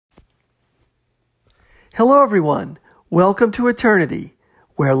Hello, everyone. Welcome to Eternity,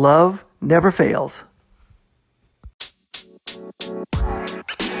 where love never fails.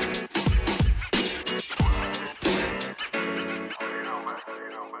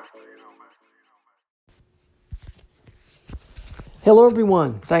 Hello,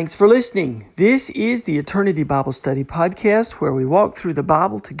 everyone. Thanks for listening. This is the Eternity Bible Study Podcast, where we walk through the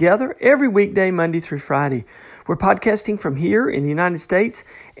Bible together every weekday, Monday through Friday. We're podcasting from here in the United States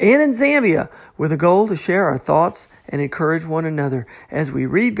and in Zambia with a goal to share our thoughts and encourage one another as we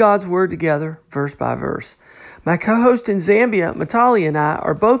read God's Word together, verse by verse. My co-host in Zambia, Matali, and I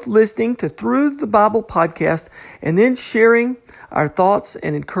are both listening to Through the Bible podcast and then sharing our thoughts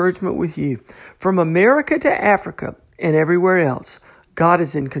and encouragement with you. From America to Africa and everywhere else, God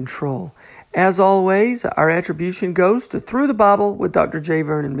is in control. As always, our attribution goes to Through the Bible with Dr. J.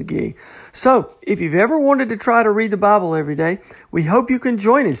 Vernon McGee. So, if you've ever wanted to try to read the Bible every day, we hope you can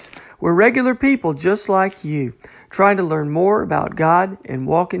join us. We're regular people just like you, trying to learn more about God and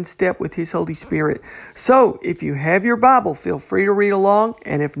walk in step with His Holy Spirit. So, if you have your Bible, feel free to read along,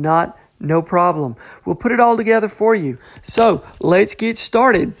 and if not, no problem. We'll put it all together for you. So, let's get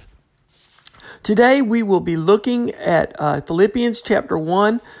started. Today we will be looking at Philippians chapter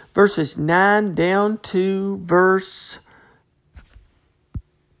 1, verses 9 down to verse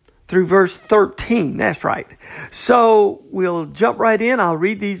 13. That's right. So we'll jump right in. I'll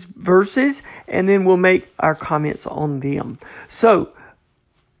read these verses and then we'll make our comments on them. So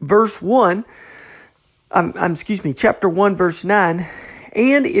chapter 1, verse 9.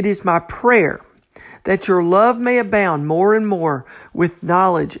 And it is my prayer that your love may abound more and more with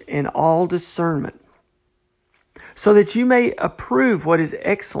knowledge and all discernment, so that you may approve what is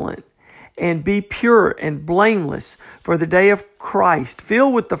excellent and be pure and blameless for the day of Christ,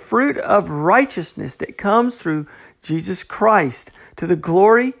 filled with the fruit of righteousness that comes through Jesus Christ, to the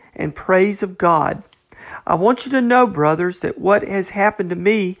glory and praise of God. I want you to know, brothers, that what has happened to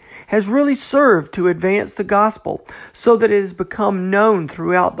me has really served to advance the gospel, so that it has become known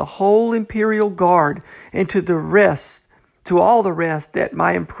throughout the whole imperial guard and to all the rest that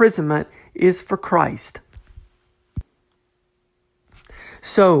my imprisonment is for Christ.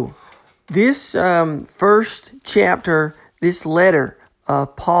 So, this first chapter, this letter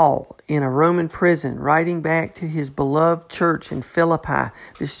of Paul in a Roman prison, writing back to his beloved church in Philippi,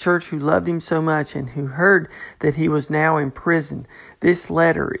 this church who loved him so much and who heard that he was now in prison. This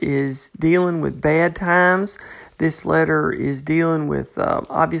letter is dealing with bad times. This letter is dealing with,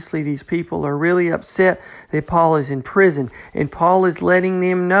 obviously these people are really upset that Paul is in prison. And Paul is letting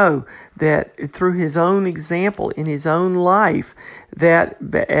them know that through his own example in his own life, that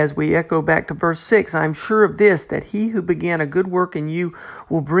as we echo back to verse 6, I'm sure of this, that he who began a good work in you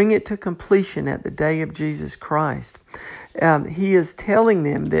will bring it to completion at the day of Jesus Christ. He is telling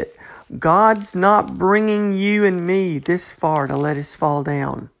them that God's not bringing you and me this far to let us fall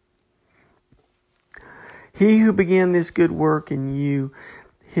down. He who began this good work in you,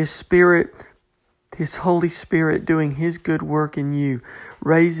 His Spirit, His Holy Spirit doing His good work in you,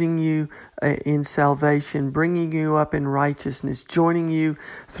 raising you in salvation, bringing you up in righteousness, joining you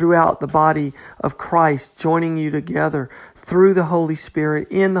throughout the body of Christ, joining you together through the Holy Spirit,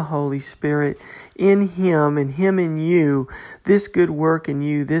 in the Holy Spirit, in Him and Him in you, this good work in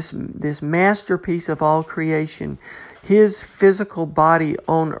you, this masterpiece of all creation, His physical body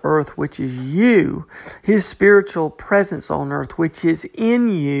on earth, which is you, His spiritual presence on earth, which is in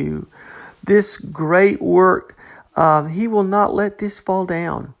you, this great work, He will not let this fall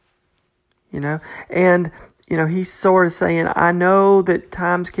down, and, He's sort of saying, I know that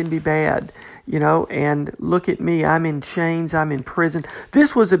times can be bad, and look at me, I'm in chains, I'm in prison.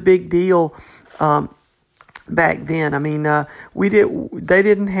 This was a big deal, back then. I mean, they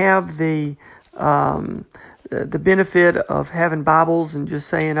didn't have the benefit of having Bibles and just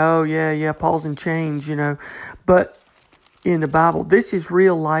saying, oh, yeah, Paul's in chains, But in the Bible, this is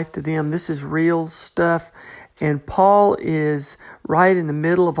real life to them. This is real stuff. And Paul is right in the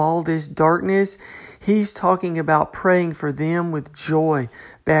middle of all this darkness. He's talking about praying for them with joy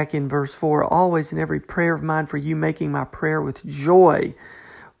back in verse 4. Always in every prayer of mine for you, making my prayer with joy.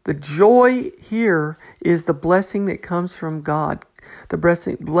 The joy here is the blessing that comes from God, the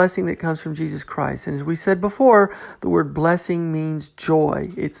blessing that comes from Jesus Christ. And as we said before, the word blessing means joy.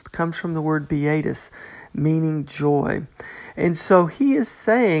 It comes from the word beatus, meaning joy. And so he is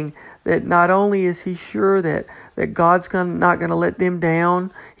saying that not only is he sure that God's not going to let them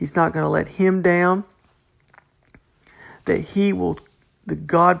down, He's not going to let him down, that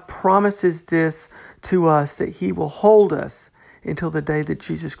God promises this to us, that He will hold us until the day that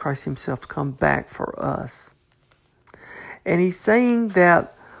Jesus Christ Himself comes back for us. And He's saying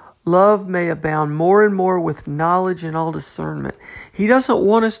that love may abound more and more with knowledge and all discernment. He doesn't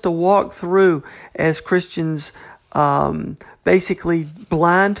want us to walk through as Christians basically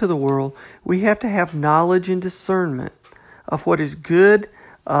blind to the world. We have to have knowledge and discernment of what is good.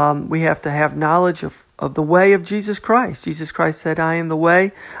 We have to have knowledge of the way of Jesus Christ. Jesus Christ said, I am the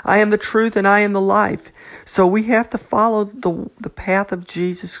way, I am the truth, and I am the life. So we have to follow the path of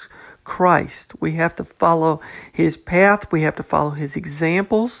Jesus Christ. We have to follow His path. We have to follow His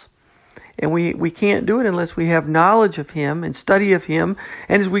examples. And we can't do it unless we have knowledge of Him and study of Him.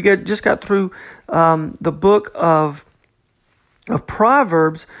 And as we just got through the book of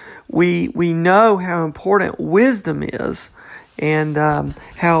Proverbs, we know how important wisdom is, and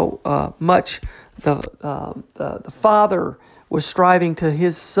how much the father was striving to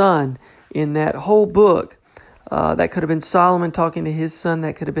his son in that whole book. That could have been Solomon talking to his son.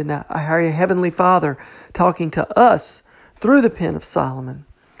 That could have been the Heavenly Father talking to us through the pen of Solomon.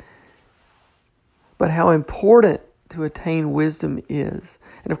 But how important to attain wisdom is.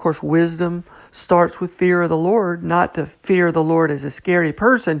 And of course, wisdom starts with fear of the Lord, not to fear the Lord as a scary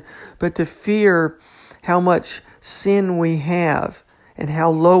person, but to fear how much sin we have and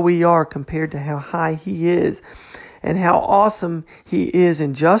how low we are compared to how high He is, and how awesome He is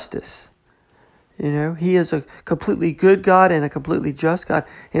in justice. You know, He is a completely good God and a completely just God.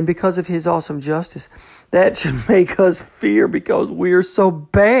 And because of His awesome justice, that should make us fear, because we are so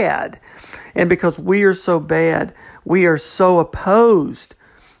bad. And because we are so bad, we are so opposed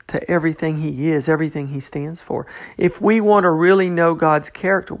to everything He is, everything He stands for. If we want to really know God's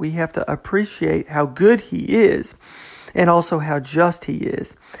character, we have to appreciate how good He is, and also how just He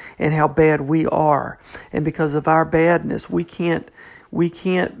is, and how bad we are. And because of our badness, we can't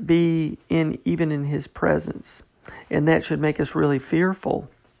be even in His presence. And that should make us really fearful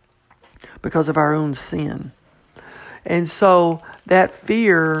because of our own sin. And so that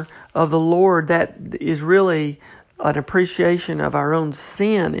fear of the Lord, that is really an appreciation of our own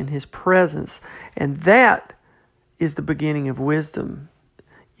sin in His presence. And that is the beginning of wisdom.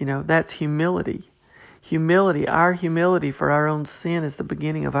 You know, that's humility. Our humility for our own sin is the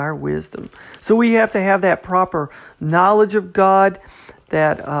beginning of our wisdom. So we have to have that proper knowledge of God,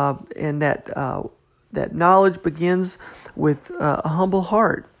 that knowledge begins with a humble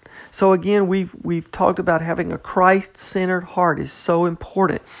heart. So again, we've talked about having a Christ-centered heart is so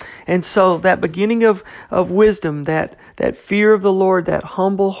important. And so that beginning of wisdom, that fear of the Lord, that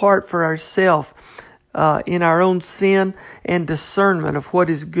humble heart for ourselves in our own sin, and discernment of what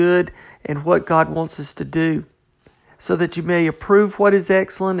is good and what God wants us to do, so that you may approve what is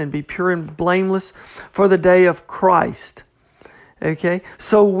excellent and be pure and blameless for the day of Christ. Okay,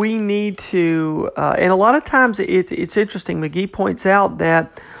 so we need to, and a lot of times it's interesting. McGee points out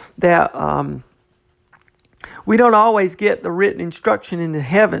that we don't always get the written instruction in the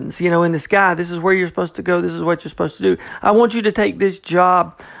heavens, in the sky. This is where you're supposed to go. This is what you're supposed to do. I want you to take this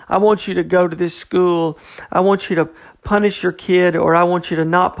job. I want you to go to this school. I want you to punish your kid, or I want you to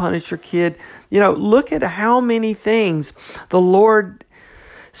not punish your kid. Look at how many things the Lord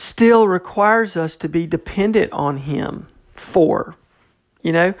still requires us to be dependent on Him for.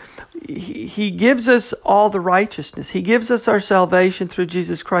 He gives us all the righteousness. He gives us our salvation through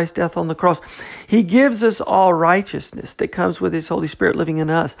Jesus Christ's death on the cross. He gives us all righteousness that comes with His Holy Spirit living in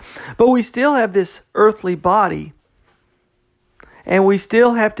us. But we still have this earthly body, and we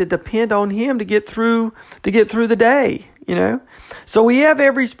still have to depend on Him to get through the day, So we have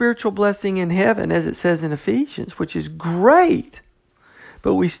every spiritual blessing in heaven, as it says in Ephesians, which is great,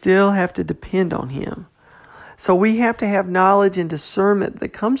 but we still have to depend on Him. So we have to have knowledge and discernment that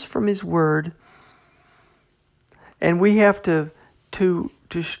comes from His Word, and we have to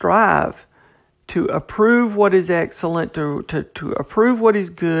strive to approve what is excellent, to approve what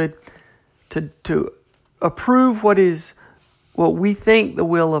is good, to approve what we think the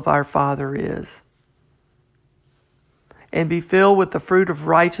will of our Father is, and be filled with the fruit of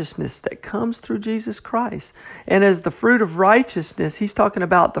righteousness that comes through Jesus Christ. And as the fruit of righteousness, he's talking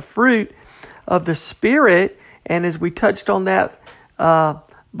about the fruit of the Spirit. And as we touched on that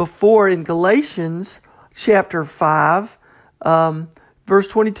before in Galatians chapter 5, verse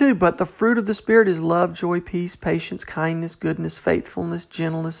 22, but the fruit of the Spirit is love, joy, peace, patience, kindness, goodness, faithfulness,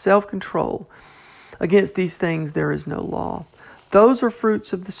 gentleness, self-control. Against these things there is no law. Those are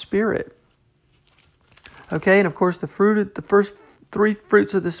fruits of the Spirit. Okay, and of course the first three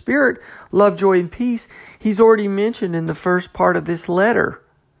fruits of the Spirit, love, joy, and peace, he's already mentioned in the first part of this letter.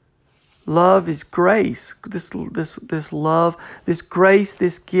 Love is grace. This love, this grace,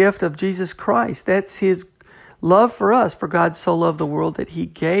 this gift of Jesus Christ. That's His Love for us, for God so loved the world that he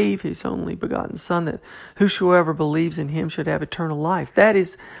gave his only begotten Son, that whosoever believes in him should have eternal life. That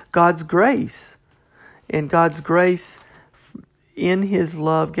is God's grace. And God's grace in his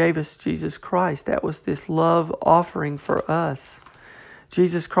love gave us Jesus Christ. That was this love offering for us.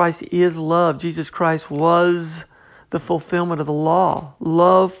 Jesus Christ is love. Jesus Christ was the fulfillment of the law.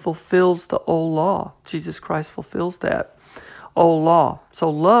 Love fulfills the old law. Jesus Christ fulfills that old law. So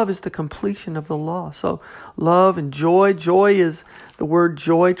love is the completion of the law. So love and joy. Joy is, the word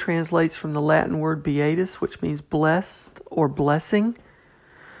joy translates from the Latin word beatus, which means blessed or blessing.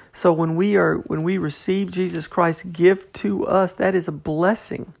 So when we receive Jesus Christ's gift to us, that is a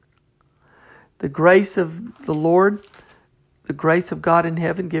blessing. The grace of the Lord, the grace of God in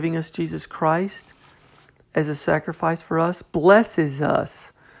heaven giving us Jesus Christ as a sacrifice for us, blesses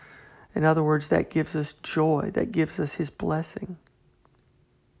us. In other words, that gives us joy. That gives us his blessing.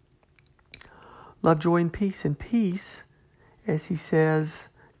 Love, joy, and peace. And peace, as he says,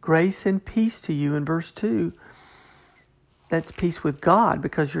 grace and peace to you in verse 2. That's peace with God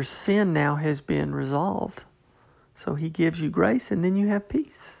because your sin now has been resolved. So he gives you grace and then you have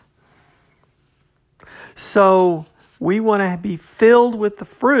peace. So we want to be filled with the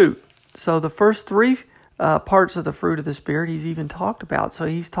fruit. So the first three parts of the fruit of the Spirit he's even talked about. So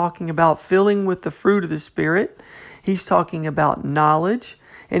he's talking about filling with the fruit of the Spirit. He's talking about knowledge.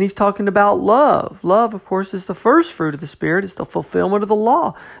 And he's talking about love. Love, of course, is the first fruit of the Spirit. It's the fulfillment of the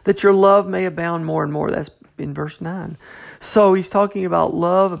law, that your love may abound more and more. That's in verse 9. So he's talking about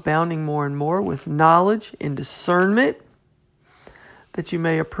love abounding more and more with knowledge and discernment, that you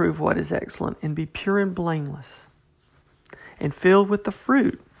may approve what is excellent and be pure and blameless and filled with the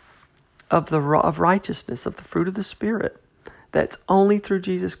fruit of righteousness, of the fruit of the Spirit. That's only through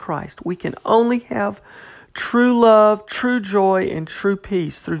Jesus Christ. We can only have true love, true joy, and true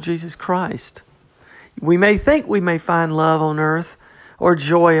peace through Jesus Christ. We may think we may find love on earth, or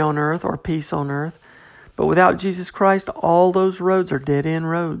joy on earth, or peace on earth, but without Jesus Christ, all those roads are dead-end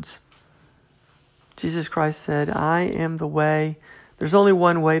roads. Jesus Christ said, I am the way. There's only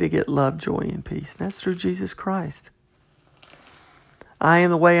one way to get love, joy, and peace, and that's through Jesus Christ. I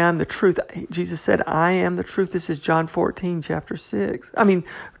am the way, I am the truth. Jesus said, I am the truth. This is John 14, chapter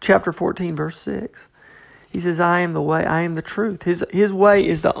 14, verse 6. He says, I am the way, I am the truth. His way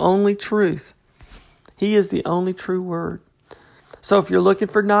is the only truth. He is the only true word. So if you're looking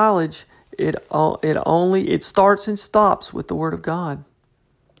for knowledge, it starts and stops with the Word of God.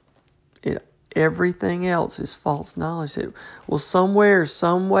 Everything else is false knowledge. It will somewhere,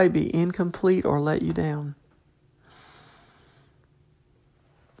 some way be incomplete or let you down.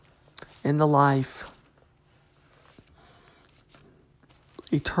 And the life,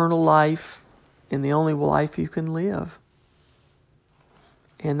 eternal life, and the only life you can live.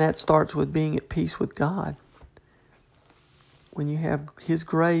 And that starts with being at peace with God. When you have his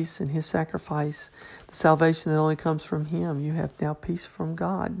grace and his sacrifice, the salvation that only comes from him, you have now peace from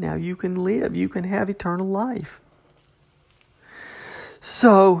God. Now you can live, you can have eternal life.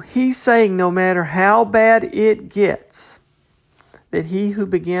 So he's saying no matter how bad it gets, that he who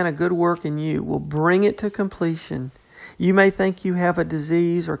began a good work in you will bring it to completion. You may think you have a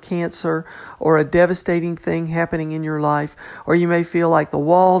disease or cancer or a devastating thing happening in your life, or you may feel like the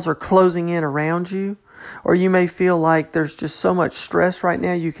walls are closing in around you, or you may feel like there's just so much stress right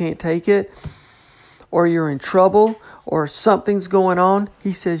now you can't take it, or you're in trouble, or something's going on.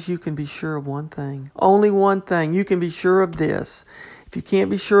 He says you can be sure of one thing. Only one thing. You can be sure of this. If you can't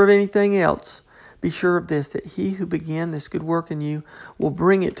be sure of anything else, be sure of this, that he who began this good work in you will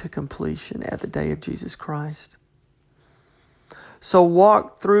bring it to completion at the day of Jesus Christ. So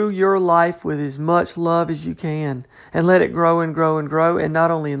walk through your life with as much love as you can and let it grow and grow and grow, and not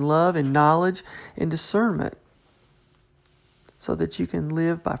only in love and knowledge and discernment, so that you can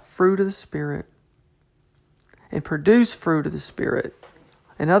live by fruit of the Spirit and produce fruit of the Spirit.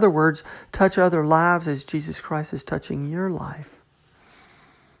 In other words, touch other lives as Jesus Christ is touching your life.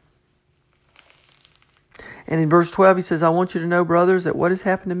 And in verse 12, he says, I want you to know, brothers, that what has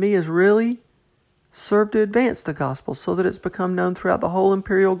happened to me has really served to advance the gospel, so that it's become known throughout the whole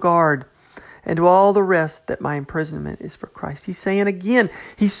imperial guard and to all the rest that my imprisonment is for Christ. He's saying again,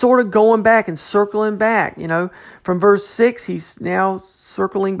 he's sort of going back and circling back. From verse 6, he's now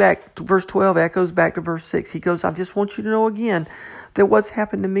circling back. Verse 12 echoes back to verse 6. He goes, I just want you to know again that what's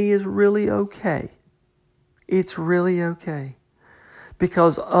happened to me is really okay. It's really okay.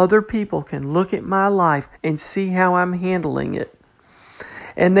 Because other people can look at my life and see how I'm handling it.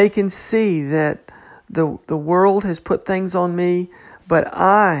 And they can see that the world has put things on me, but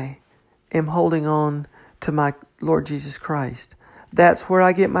I am holding on to my Lord Jesus Christ. That's where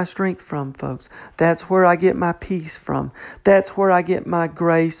I get my strength from, folks. That's where I get my peace from. That's where I get my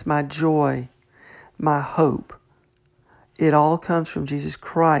grace, my joy, my hope. It all comes from Jesus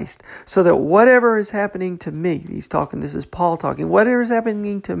Christ. So that whatever is happening to me, this is Paul talking, whatever is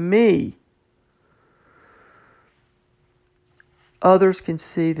happening to me, others can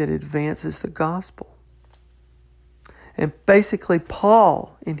see that it advances the gospel. And basically,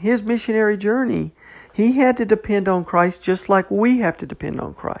 Paul, in his missionary journey, he had to depend on Christ just like we have to depend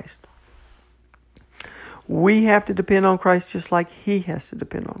on Christ. We have to depend on Christ just like he has to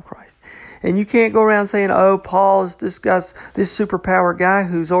depend on Christ. And you can't go around saying, oh, Paul is this superpower guy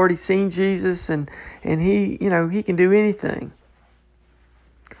who's already seen Jesus and he can do anything.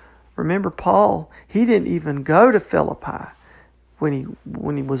 Remember, Paul, he didn't even go to Philippi when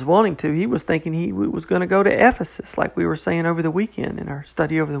he was wanting to. He was thinking he was going to go to Ephesus, like we were saying over the weekend in our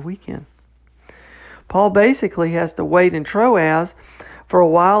study over the weekend. Paul basically has to wait in Troas for a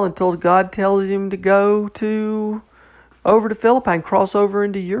while until God tells him to go over to Philippi and cross over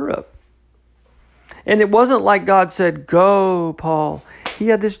into Europe. And it wasn't like God said, go, Paul. He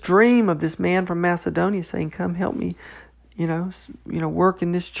had this dream of this man from Macedonia saying, come help me, work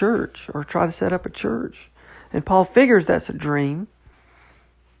in this church or try to set up a church. And Paul figures that's a dream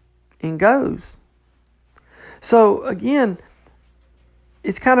and goes. So again,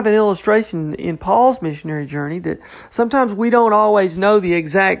 it's kind of an illustration in Paul's missionary journey that sometimes we don't always know the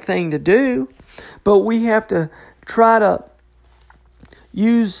exact thing to do, but we have to try to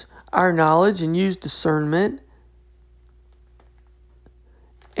use our knowledge and use discernment,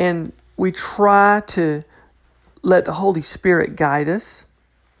 and we try to let the Holy Spirit guide us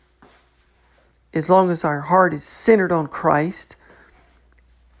as long as our heart is centered on Christ,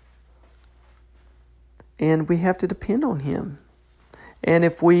 and we have to depend on Him. And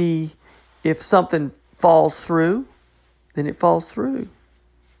if something falls through, then it falls through.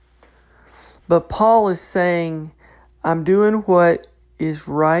 But Paul is saying, I'm doing what is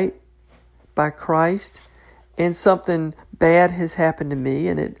right by Christ, and something bad has happened to me,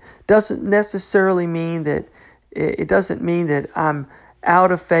 and it doesn't mean that I'm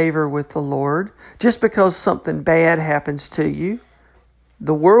out of favor with the Lord. Just because something bad happens to you,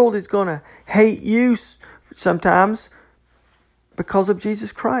 the world is going to hate you sometimes because of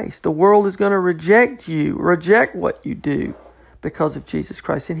Jesus Christ. The world is going to reject what you do because of Jesus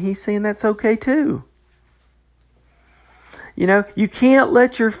Christ. And he's saying that's okay too. You can't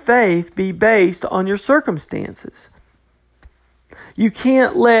let your faith be based on your circumstances. You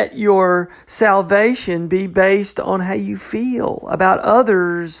can't let your salvation be based on how you feel about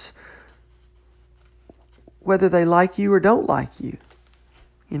others, whether they like you or don't like you.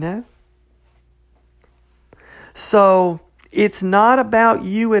 So it's not about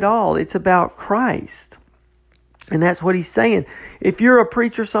you at all. It's about Christ. And that's what he's saying. If you're a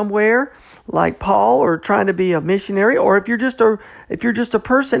preacher somewhere like Paul, or trying to be a missionary, or if you're just a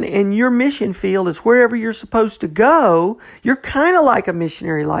person and your mission field is wherever you're supposed to go, you're kind of like a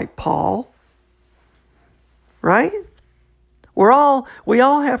missionary like Paul. Right? We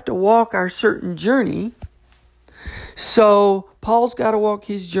all have to walk our certain journey. So Paul's got to walk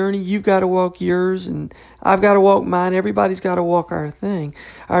his journey, you've got to walk yours, and I've got to walk mine. Everybody's got to walk our thing.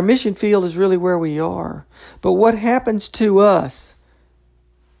 Our mission field is really where we are. But what happens to us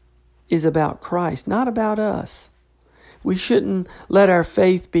is about Christ, not about us. We shouldn't let our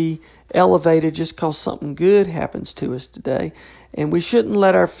faith be elevated just because something good happens to us today. And we shouldn't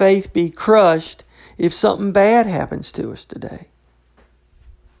let our faith be crushed if something bad happens to us today.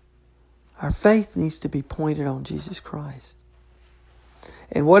 Our faith needs to be pointed on Jesus Christ.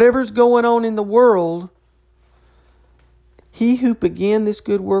 And whatever's going on in the world, He who began this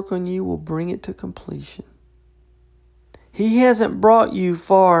good work on you will bring it to completion. He hasn't brought you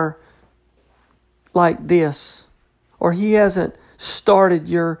far like this, or He hasn't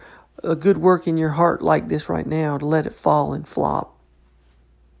started a good work in your heart like this right now to let it fall and flop.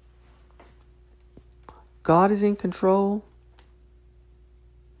 God is in control,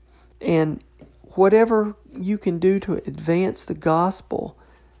 and whatever you can do to advance the gospel,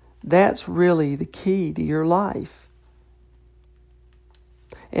 that's really the key to your life.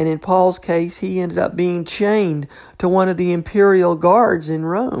 And in Paul's case, he ended up being chained to one of the imperial guards in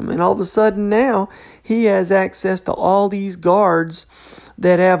Rome. And all of a sudden now, he has access to all these guards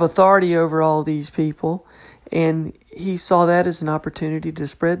that have authority over all these people. And he saw that as an opportunity to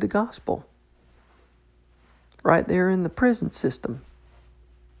spread the gospel. Right there in the prison system.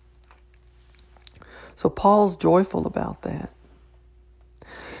 So Paul's joyful about that.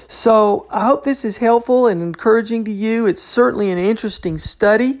 So I hope this is helpful and encouraging to you. It's certainly an interesting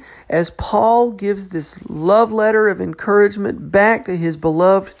study as Paul gives this love letter of encouragement back to his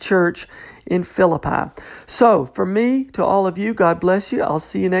beloved church in Philippi. So from me to all of you, God bless you. I'll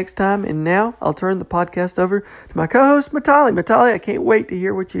see you next time. And now I'll turn the podcast over to my co-host, Matali. Matali, I can't wait to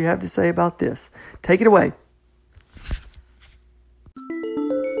hear what you have to say about this. Take it away.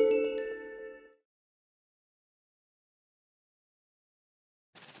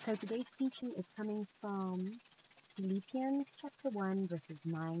 So today's teaching is coming from Philippians chapter 1, verses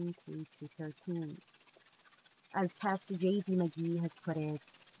 9 through to 13. As Pastor J.D. McGee has put it,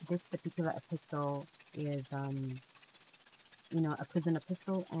 this particular epistle is, a prison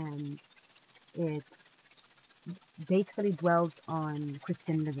epistle, and it basically dwells on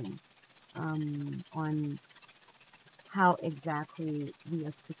Christian living, on how exactly we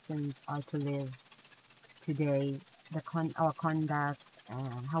as Christians are to live today, our conduct,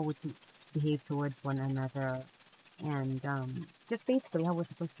 how we to behave towards one another, and just basically how we're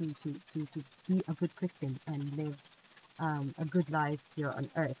supposed to be a good Christian and live a good life here on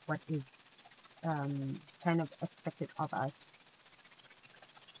earth, what is kind of expected of us.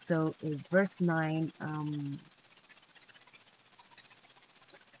 So in verse 9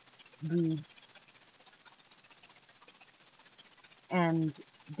 reads, "And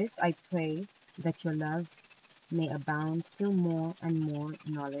this I pray, that your love may abound still more and more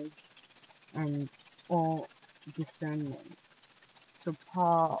in knowledge and all discernment." So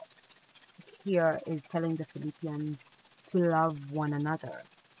Paul here is telling the Philippians to love one another,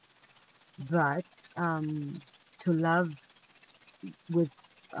 but to love with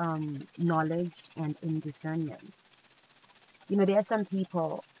knowledge and in discernment. There are some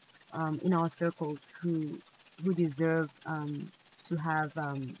people in our circles who deserve to have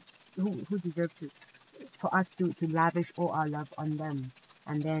who deserve to for us to lavish all our love on them,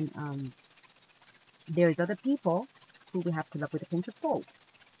 and then there's other people who we have to love with a pinch of salt.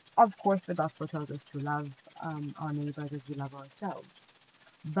 Of course, the gospel tells us to love our neighbors as we love ourselves.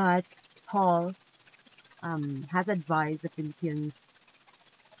 But Paul has advised the Philippians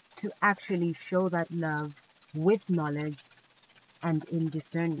to actually show that love with knowledge and in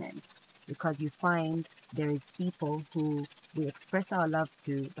discernment, because you find there is people who we express our love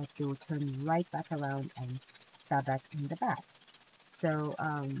to, but they will turn right back around and stab us in the back. So,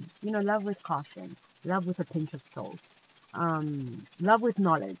 love with caution, love with a pinch of salt, love with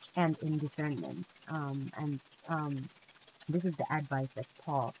knowledge and in discernment. And this is the advice that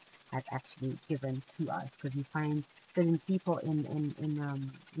Paul has actually given to us, because we find certain people in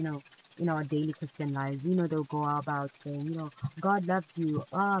our daily Christian lives, they'll go about saying, God loves you,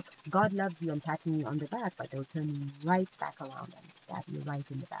 God loves you, and patting you on the back, but they'll turn you right back around and stab you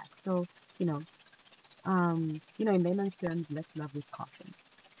right in the back. So, in layman's terms, let's love with caution,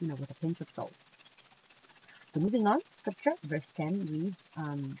 with a pinch of salt. So moving on, scripture, verse 10 reads,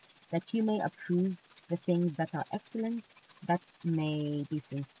 that you may approve the things that are excellent, that may be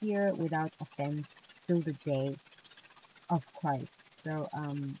sincere, without offense, till the day of Christ. So,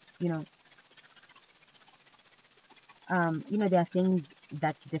 there are things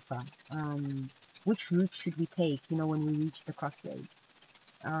that differ. Which route should we take, when we reach the crossroads?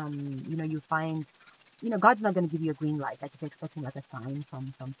 You find, God's not going to give you a green light, like if you're expecting like a sign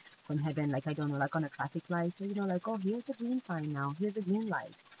from heaven, like, I don't know, like on a traffic light. So, like, oh, here's a green sign now, here's a green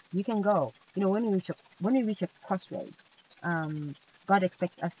light, you can go. When we reach a crossroad, God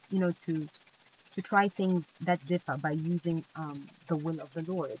expects us, to try things that differ by using the will of the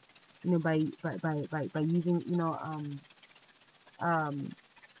Lord, by using, um,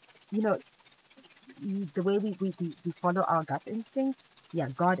 you know, the way we follow our gut instinct. Yeah,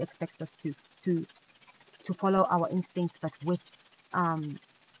 God expects us to to follow our instincts, but with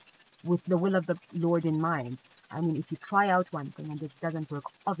the will of the Lord in mind. I mean, if you try out one thing and it doesn't work,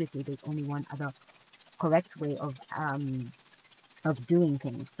 obviously there's only one other correct way of doing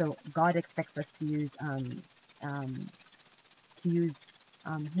things. So God expects us um, to use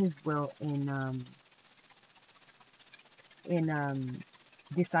His will in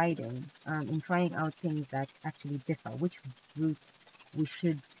deciding, in trying out things that actually differ, which route we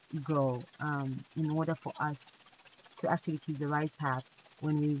should go, in order for us to actually choose the right path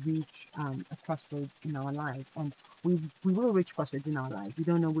when we reach a crossroads in our lives. And we will reach crossroads in our lives. We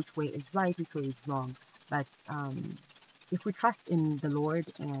don't know which way is right, which way is wrong. But if we trust in the Lord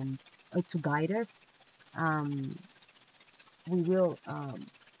and to guide us, um, we will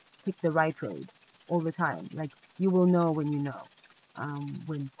pick the right road all the time. Like, you will know when you know,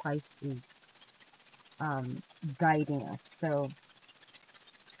 when Christ is guiding us. So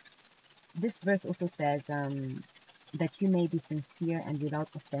this verse also says, that you may be sincere and without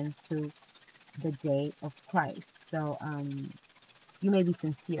offense through the day of Christ. So you may be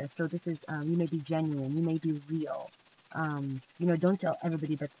sincere. So this is, you may be genuine. You may be real. Don't tell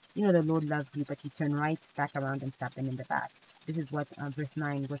everybody that, the Lord loves you, but you turn right back around and stab them in the back. This is what verse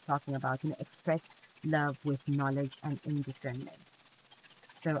 9 was talking about. Express love with knowledge and in discernment.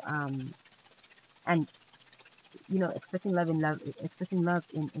 So, and, expressing love in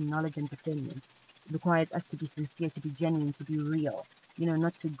knowledge and discernment requires us to be sincere, to be genuine, to be real.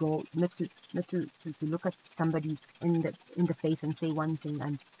 Not to go, not to look at somebody in the face and say one thing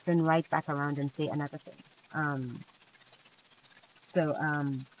and turn right back around and say another thing.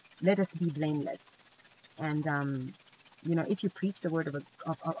 Let us be blameless. And if you preach the word of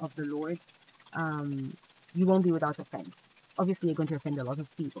the Lord, you won't be without offense. Obviously, you're going to offend a lot of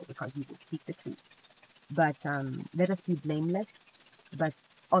people because you will speak the truth. But let us be blameless. But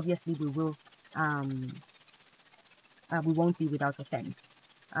obviously, we won't be without offense.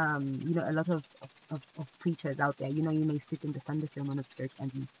 A lot of preachers out there, you may sit in the Sunday sermon of church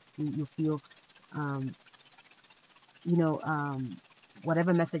and you feel,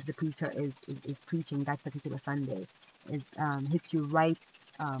 whatever message the preacher is preaching that particular Sunday is hits you right.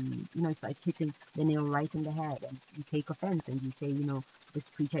 It's like hitting the nail right in the head, and you take offense and you say, this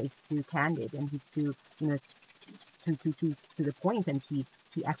preacher is too candid and he's too, to the point, and he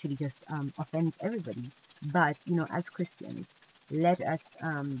actually just offends everybody. But as Christians, let us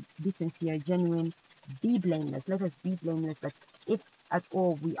be sincere, genuine, be blameless. Let us be blameless. But if at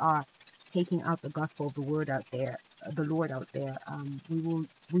all we are taking out the gospel of the word out there, the Lord out there, we will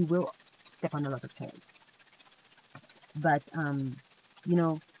step on a lot of toes. But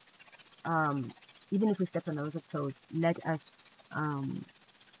even if we step on a lot of toes, let us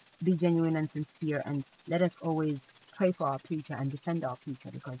be genuine and sincere, and let us always pray for our preacher and defend our preacher,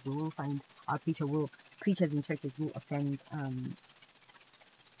 because we will find our preachers in churches will offend,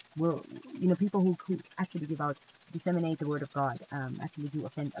 people who actually disseminate the word of God, actually do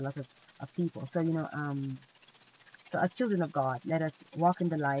offend a lot of people. So, so as children of God, let us walk in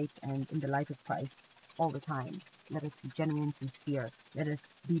the light and in the light of Christ all the time. Let us be genuine, sincere. Let us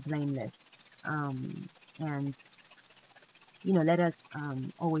be blameless. And let us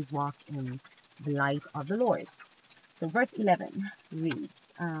always walk in the light of the Lord. So verse 11 reads,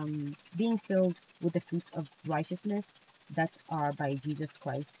 being filled with the fruits of righteousness that are by Jesus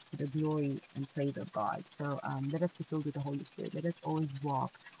Christ to the glory and praise of God. So let us be filled with the Holy Spirit. Let us always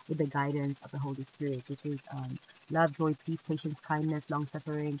walk with the guidance of the Holy Spirit, which is love, joy, peace, patience, kindness,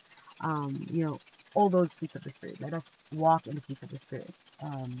 long-suffering, all those fruits of the Spirit. Let us walk in the fruits of the Spirit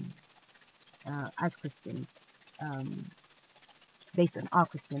as Christians, based on our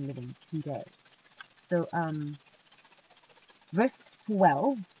Christian living today. So verse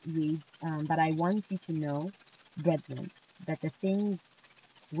 12 reads, but I want you to know, brethren, that the things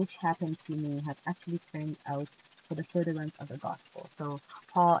which happened to me have actually turned out for the furtherance of the gospel. So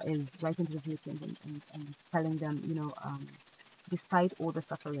Paul is writing to the Philippians and telling them, despite all the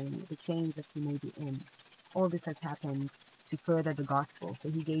suffering, the change that he may be in, all this has happened to further the gospel. So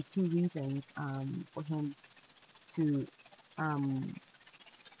he gave two reasons for him to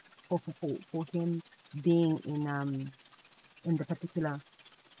for him being in the particular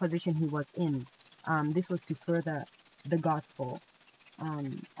position he was in. This was to further the gospel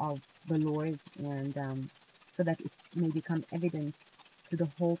of the Lord, and so that it may become evident to the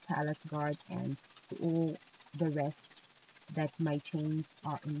whole palace guard and to all the rest that my chains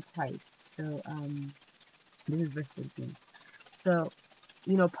are in Christ. So this is verse 13. So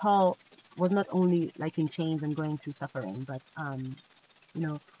Paul was not only like in chains and going through suffering, but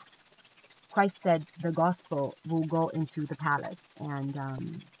Christ said the gospel will go into the palace, and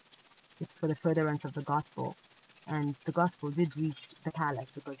it's for the furtherance of the gospel. And the gospel did reach the palace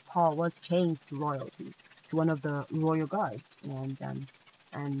because Paul was chained to royalty, to one of the royal guards. And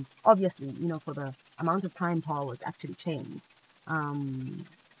obviously, for the amount of time Paul was actually chained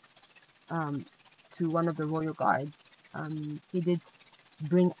to one of the royal guards, he did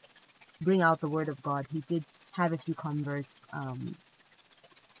bring out the word of God. He did have a few converts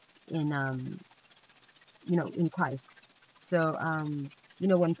in Christ. So,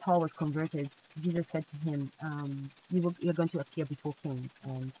 when Paul was converted, Jesus said to him, you're going to appear before kings.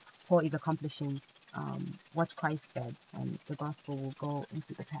 And Paul is accomplishing what Christ said, and the gospel will go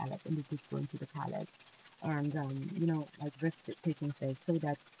into the palace, and it did go into the palace. And, like verse 13 says, so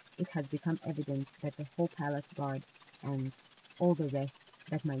that it has become evident that the whole palace guard and all the rest,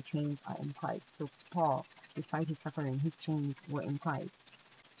 that my chains are in Christ. So Paul, despite his suffering, his chains were in Christ.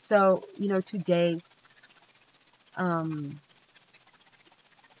 So, today,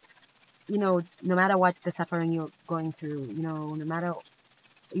 no matter what the suffering you're going through, no matter,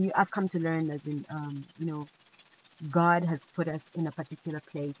 I've come to learn that God has put us in a particular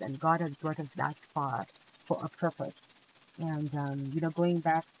place, and God has brought us that far for a purpose. And going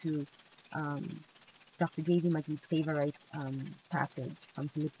back to um, Dr. Daisy Maggie's favorite passage from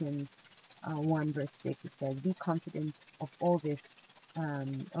Philippians 1 verse 6, it says, "Be confident of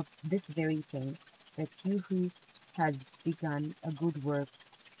this very thing, that you who has begun a good work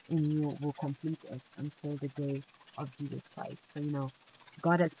in you will complete it until the day of Jesus Christ." So,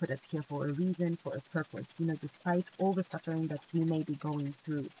 God has put us here for a reason, for a purpose. Despite all the suffering that we may be going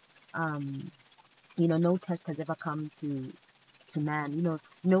through, um, no test has ever come to man.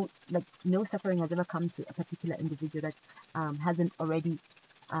 No suffering has ever come to a particular individual that hasn't already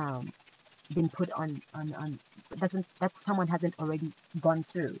um, been put on doesn't that someone hasn't already gone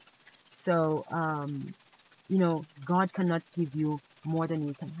through. So God cannot give you more than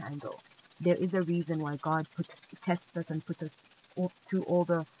you can handle. There is a reason why God tests us and puts us through all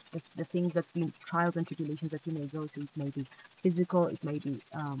the things that we, trials and tribulations that we may go through. It may be physical, it may be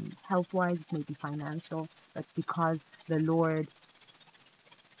health-wise, it may be financial, but because the Lord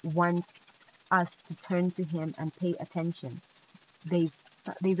wants us to turn to Him and pay attention. There's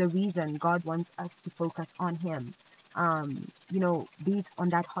there's a reason God wants us to focus on Him. Be it on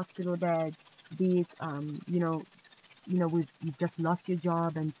that hospital bed, be it you've just lost your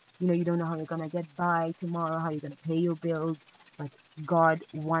job, and you don't know how you're gonna get by tomorrow, how you're gonna pay your bills, but God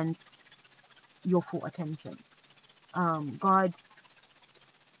wants your full attention. God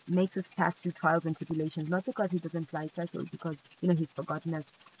makes us pass through trials and tribulations, not because He doesn't like us or because He's forgotten us.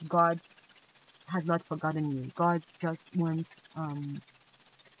 God has not forgotten you. God just wants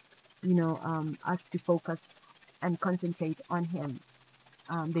us to focus and concentrate on Him.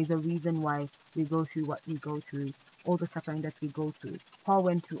 There's a reason why we go through what we go through, all the suffering that we go through. Paul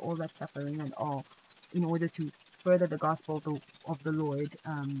went through all that suffering and all in order to further the gospel of the Lord.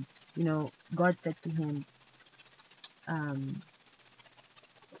 God said to him, um,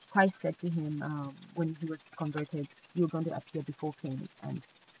 Christ said to him when he was converted, "You're going to appear before kings and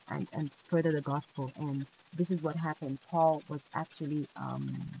further the gospel." And this is what happened. Paul was actually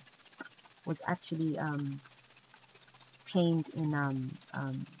chained in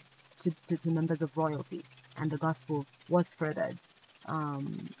to members of royalty, and the gospel was furthered.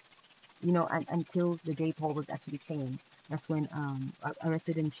 Um, and until the day Paul was actually chained, that's when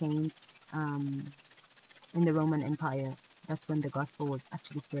arrested and chained um, in the Roman Empire. That's when the gospel was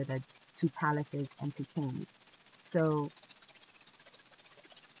actually furthered to palaces and to kings. So,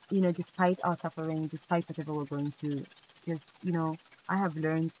 despite our suffering, despite whatever we're going through, just I have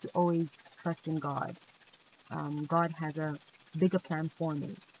learned to always trust in God. God has a bigger plan for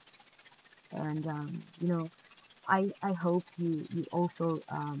me, and I hope you also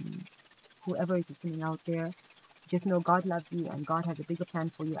whoever is listening out there, just know God loves you and God has a bigger plan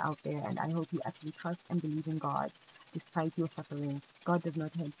for you out there. And I hope you actually trust and believe in God despite your suffering. God does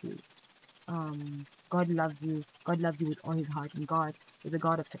not hate you. God loves you. God loves you with all His heart, and God is a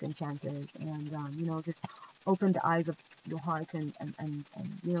God of second chances. And just open the eyes of your heart and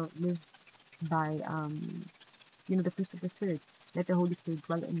live by the fruits of the Spirit. Let the Holy Spirit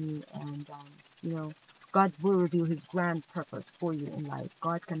dwell in you, and God will reveal His grand purpose for you in life.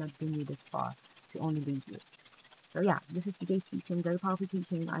 God cannot bring you this far to only leave you. So yeah, this is today's teaching. Very powerful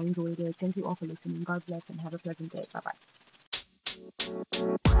teaching. I enjoyed it. Thank you all for listening. God bless and have a pleasant day. Bye bye.